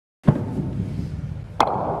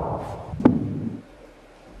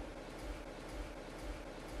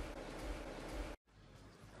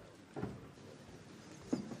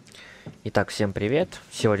Итак, всем привет!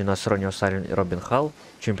 Сегодня у нас Ронни O'Sullivan и Робин Халл,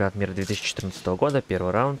 чемпионат мира 2014 года,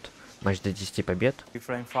 первый раунд, матч до 10 побед.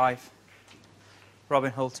 Frame 5,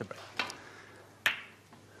 Robin Hull to break.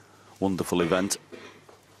 Wonderful event,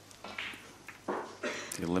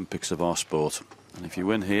 the Olympics of our sport, and if you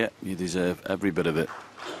win here, you deserve every bit of it.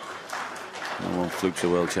 No one flukes a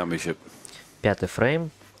World Championship. Пятый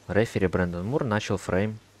фрейм, рефери Брэндон Мур начал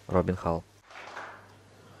фрейм Робин Халл.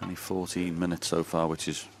 Only 14 minutes so far, which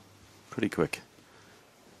is pretty quick.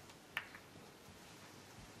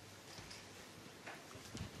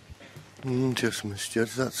 Just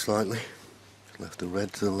misjudged that slightly. Left the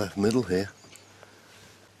red to the left middle here.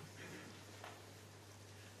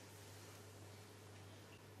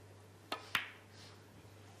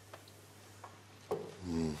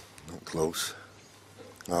 Not close.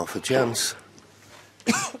 Half a chance.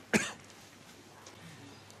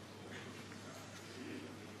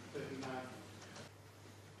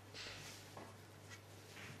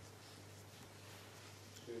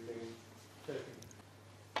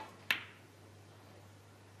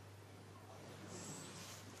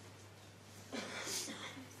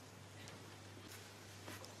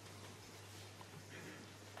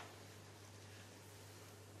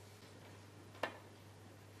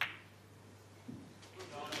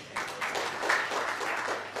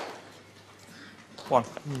 One.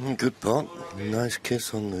 Good pot. Nice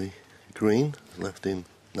kiss on the green. Left him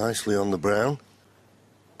nicely on the brown.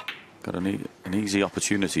 Got an easy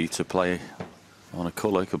opportunity to play on a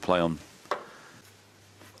colour, could play on.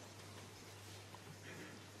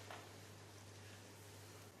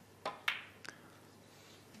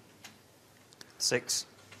 Six.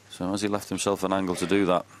 So as he left himself an angle to do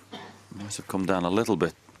that, might have come down a little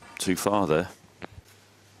bit too far there.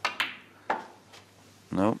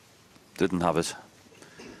 No, didn't have it.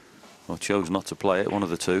 Or chose not to play it, one of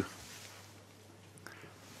the two.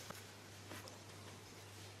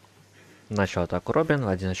 Начал атаку Робин,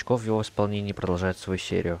 1 очко в его исполнении, продолжает свою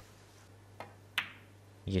серию.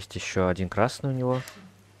 Есть еще один красный у него.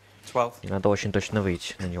 12. И надо очень точно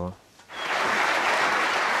выйти на него.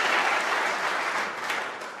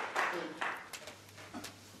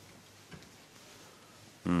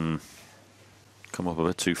 Come up a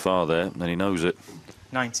bit too far there, and then he knows it.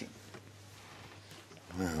 19.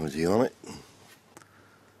 Was he on it?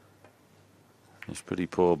 It's pretty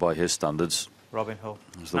poor by his standards. Robin Hull.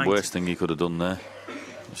 It was the 90. worst thing he could have done there.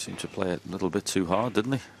 He seemed to play it a little bit too hard,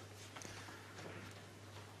 didn't he?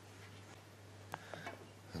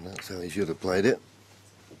 And that's how he should have played it.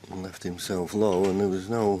 And left himself low, and there was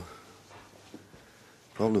no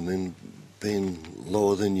problem in being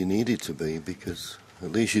lower than you needed to be, because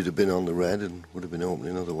at least you'd have been on the red and would have been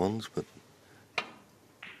opening other ones, but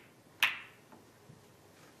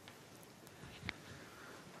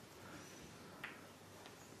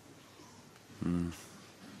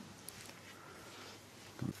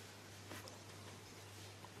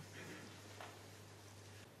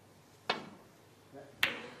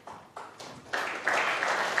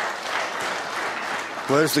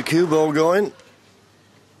where's the cue ball going?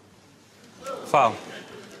 Foul.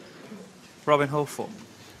 Robin Hull 4.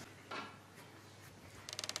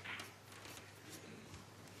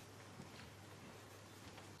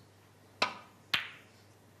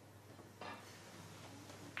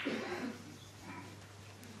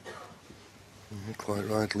 Quite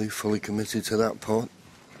rightly, fully committed to that pot.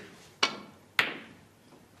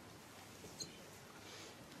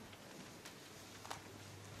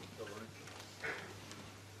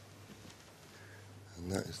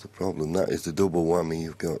 And that is the problem. That is the double whammy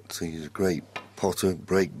you've got. So he's a great potter,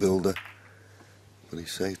 break builder, but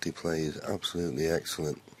his safety play is absolutely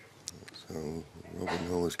excellent. So Robin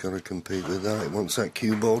Hull has got to compete with that. He wants that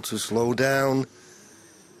cue ball to slow down.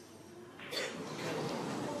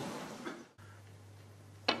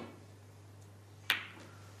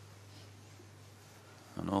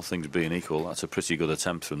 And all things being equal, that's a pretty good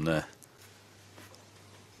attempt from there.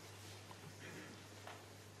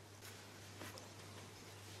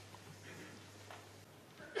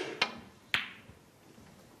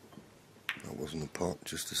 That wasn't a pot,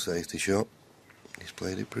 just a safety shot. He's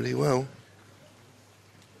played it pretty well.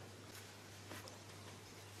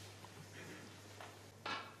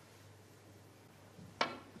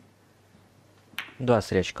 Два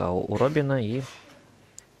сречка у Робина и, в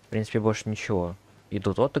принципе, больше ничего.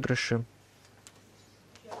 Идут отыгрыши.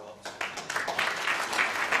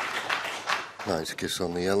 Nice kiss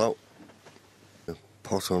on the yellow. A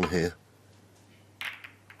pot on here.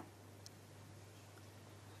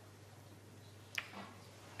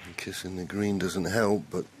 And kissing the green doesn't help,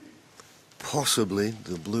 but possibly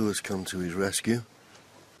the blue has come to his rescue.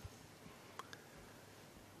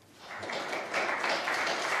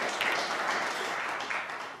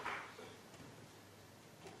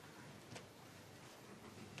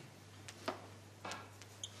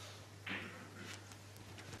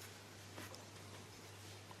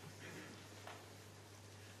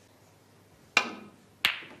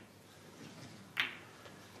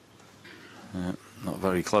 Not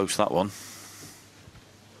very close, that one.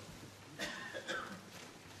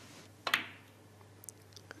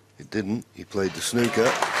 It didn't. He played the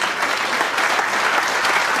snooker.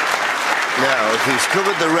 Now, if he's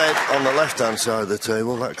covered the red on the left-hand side of the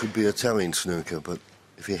table, that could be a telling snooker, but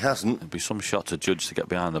if he hasn't... There'd be some shot to judge to get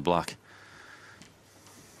behind the black.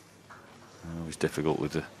 Always difficult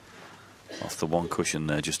with the off the one cushion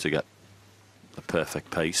there just to get the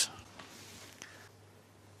perfect pace.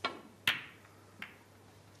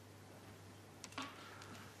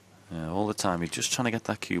 Yeah, all the time you're just trying to get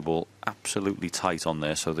that cue ball absolutely tight on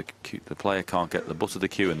there so the player can't get the butt of the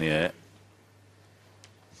cue in the air.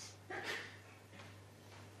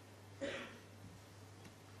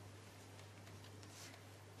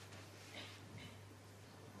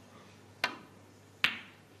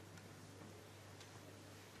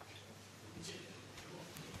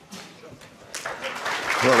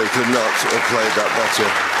 Well, he could not have played that better.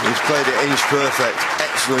 He's played it inch perfect.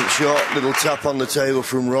 Excellent shot. Little tap on the table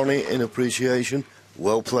from Ronnie in appreciation.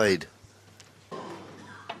 Well played.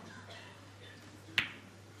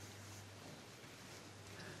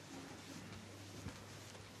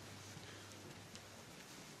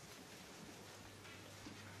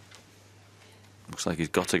 Looks like he's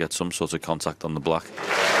got to get some sort of contact on the black.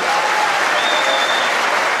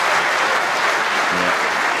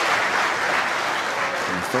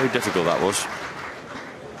 Very difficult that was.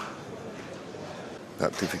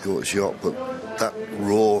 That difficult shot, but that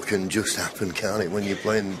raw can just happen, can't it, when you're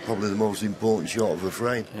playing probably the most important shot of a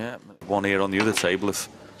frame. Yeah, one here on the other table, if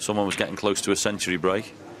someone was getting close to a century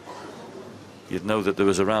break, you'd know that there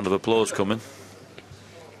was a round of applause coming.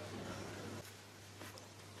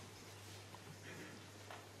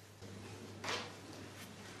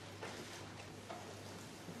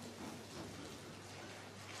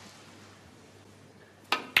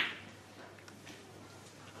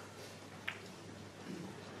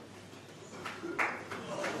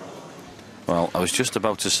 Well, I was just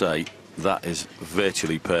about to say that is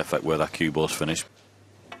virtually perfect where that cue ball's finished.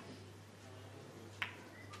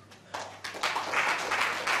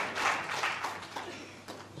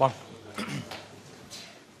 One.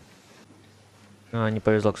 Не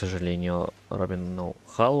повезло, к сожалению, Робину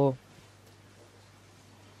Халлу.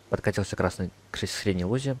 Подкатился красный к средней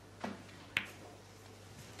лузе.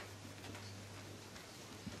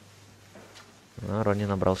 Ронни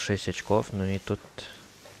набрал 6 очков, но и тут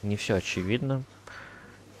не все очевидно.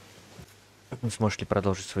 Сможет ли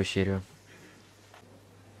продолжить свою серию?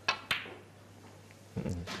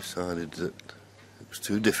 Decided that it was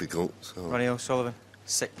too difficult, so Ronnie O'Sullivan,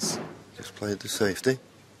 6. just played the safety.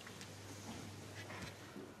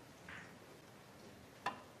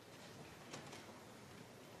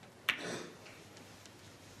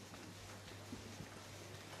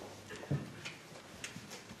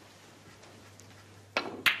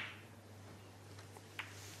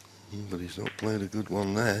 But he's not played a good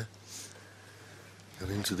one there. Got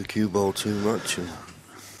into the cue ball too much and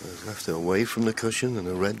has left it away from the cushion, and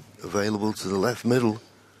a red available to the left middle.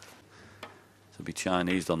 To be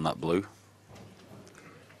Chinese on that blue.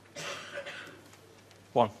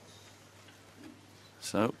 1.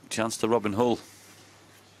 So, chance to Robin Hull.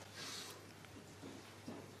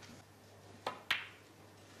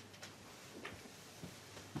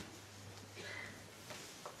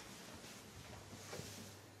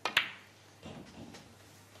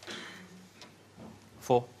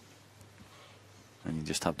 And you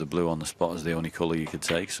just have the blue on the spot as the only colour you could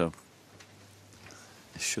take, so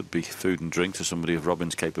this should be food and drink to somebody of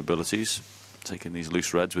Robin's capabilities, taking these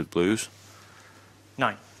loose reds with blues.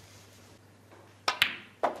 9.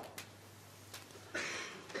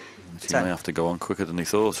 He may have to go on quicker than he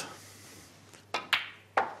thought.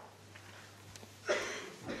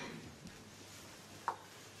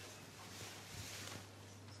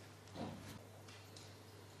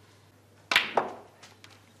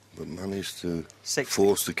 But managed to 6.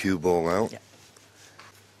 force the cue ball out. Yeah.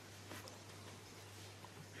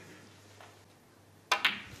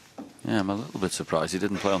 Yeah, I'm a little bit surprised he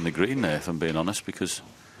didn't play on the green there, if I'm being honest, because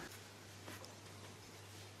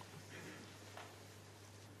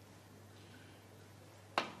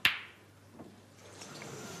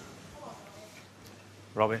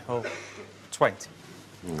Robin Hull, 20.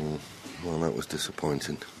 Well, that was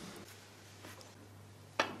disappointing.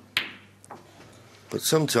 But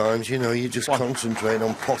sometimes, you know, you just 1. concentrate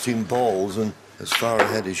on potting balls and as far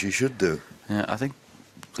ahead as you should do. yeah, I think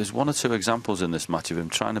there's one or two examples in this match of him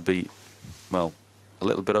trying to be, well, a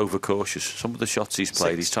little bit overcautious. Some of the shots he's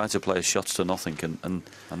played, 6. he's tried to play his shots to nothing, and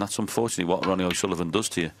that's unfortunately what Ronnie O'Sullivan does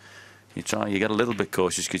to you. You get a little bit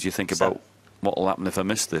cautious because you think 7. about what will happen if I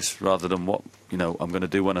miss this, rather than what, you know, I'm going to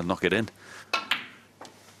do when I knock it in.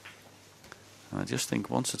 I just think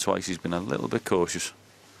once or twice he's been a little bit cautious.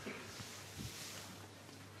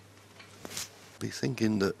 Be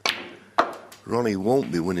thinking that Ronnie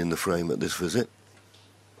won't be winning the frame at this visit.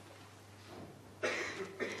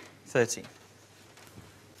 13.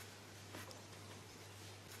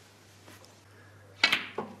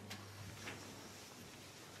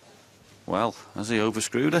 Well, has he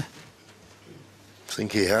overscrewed it? I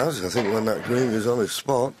think he has. I think when that green is on his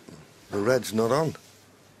spot, the red's not on.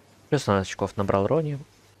 16 очков набрал Ронни.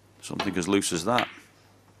 Something as loose as that.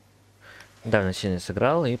 Довольно сильно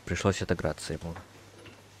сыграл, и пришлось отыграться ему.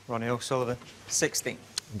 Ronnie O'Sullivan, 16.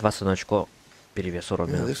 21 очко перевес у Yeah,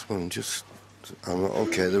 Робина. this one just...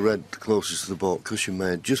 okay, the red closest to the baulk cushion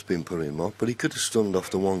may have just been putting him off, but he could have stunned off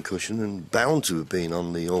the one cushion and bound to have been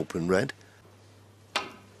on the open red.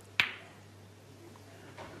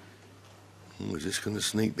 We're just going to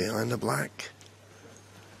sneak behind the black.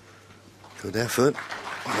 Good effort.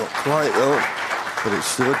 Not quite though, but it's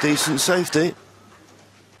still a decent safety.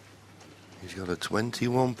 He's got a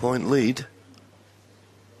 21-point lead.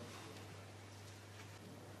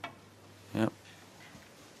 Yep.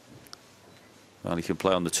 Well, he can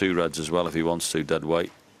play on the two reds as well if he wants to, dead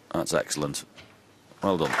weight. That's excellent.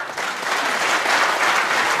 Well done.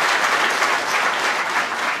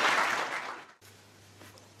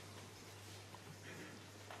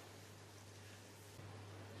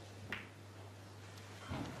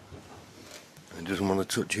 He doesn't want a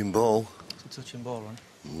touching ball. It's a touching ball, Ronnie.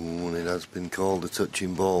 And it has been called a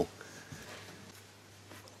touching ball.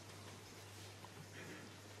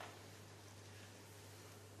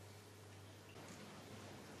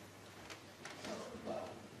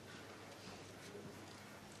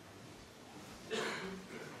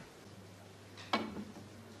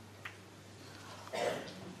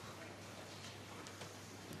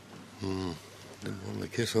 Didn't want the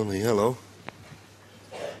kiss on the yellow.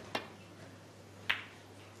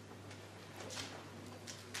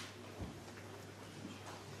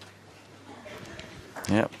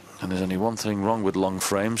 Yep, and there's only one thing wrong with long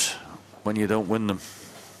frames: when you don't win them.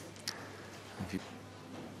 If you...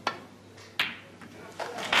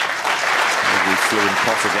 Maybe flew in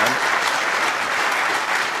pot again.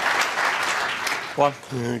 1.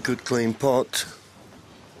 Yeah, good clean pot.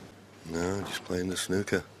 No, just playing the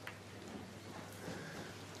snooker.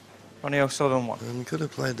 Ronnie O'Sullivan, 1. And could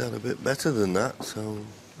have played that a bit better than that, so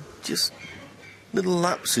just little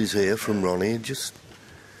lapses here from Ronnie. Just,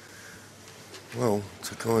 well,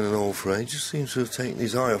 to coin an old phrase, just seems to have taken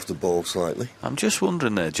his eye off the ball slightly. I'm just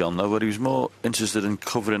wondering there, John, though, whether he was more interested in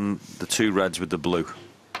covering the two reds with the blue.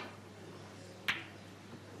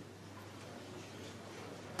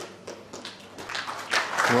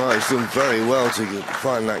 Well, he's done very well to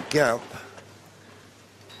find that gap.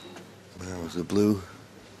 Now as the blue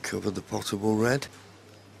covered the potable red.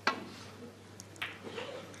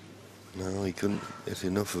 No, he couldn't hit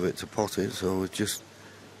enough of it to pot it, so was just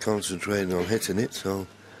concentrating on hitting it. So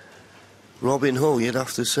Robin Hull, you'd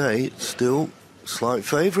have to say, still slight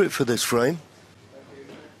favourite for this frame.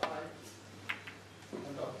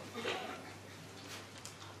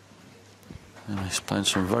 And he's playing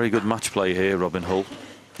some very good match play here, Robin Hull.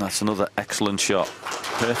 That's another excellent shot.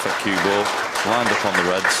 Perfect cue ball, lined up on the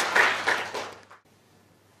reds.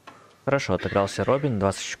 Хорошо отыгрался Робин,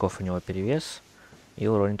 20 очков у него перевес. И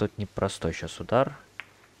у Ронни тут непростой сейчас удар.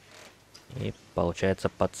 И получается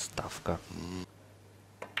подставка.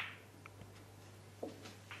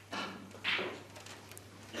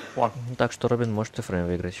 Так что Робин может и фрейм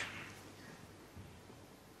выиграть.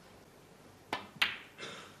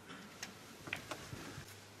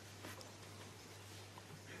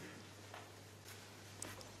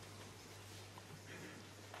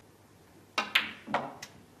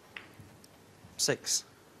 Six.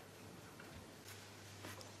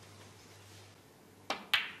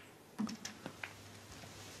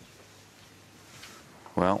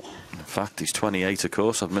 Well, in fact, he's 28, of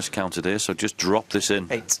course. I've miscounted here, so just drop this in.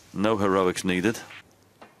 8. No heroics needed.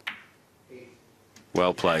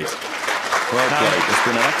 Well played. Well played. It's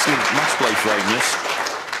been an excellent match play frame,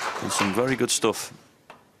 this. And some very good stuff.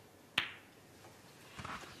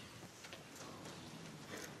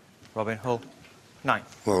 Robin Hull, 9.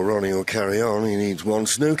 Well, Ronnie will carry on. He needs one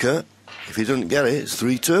snooker. If he doesn't get it, it's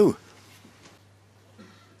 3-2.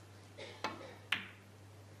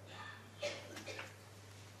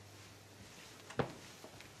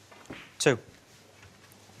 Two.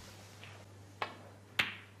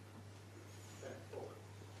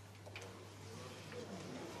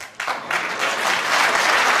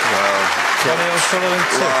 Well, Ronnie O'Sullivan,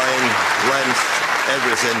 2. line, length,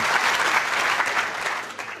 everything.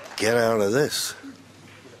 get out of this?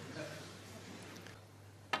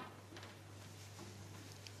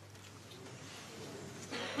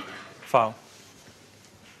 Foul.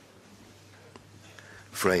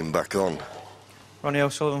 Frame back on. Ronnie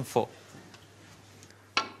O'Sullivan 4.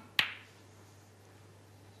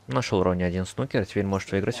 Нашел Ронни один снукер, теперь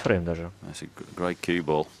может выиграть фрейм даже. That's a great cue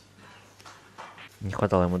ball. Не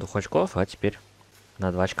хватало ему 2 очков, а теперь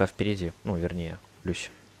на 2 очка впереди. Ну, вернее,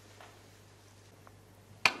 Люси.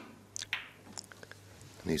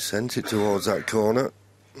 And he sent it towards that corner.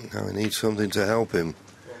 Now he needs something to help him.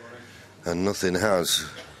 And nothing has.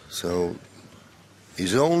 So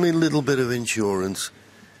his only little bit of insurance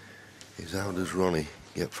is how does Ronnie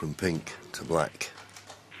get from pink to black?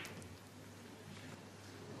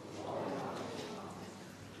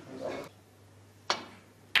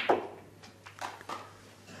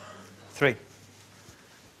 Three.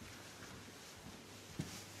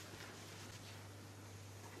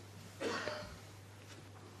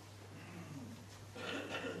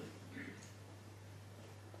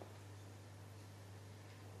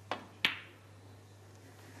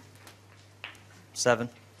 Seven.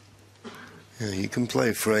 Yeah, you can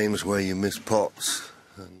play frames where you miss pots.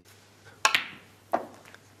 And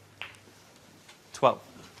 12.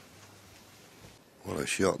 what a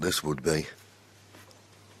shot this would be.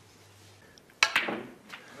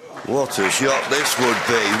 What a shot this would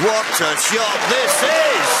be. What a shot this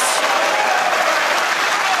is!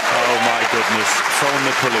 Oh my goodness. Phone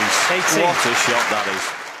the police. 18. What a shot that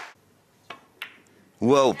is.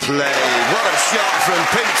 Well played. What a shot from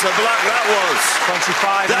pink to black that was.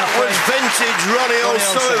 25. That was vintage Ronnie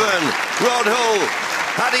O'Sullivan. O'Sullivan. Rod Hull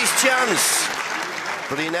had his chance,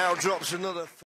 but he now drops another.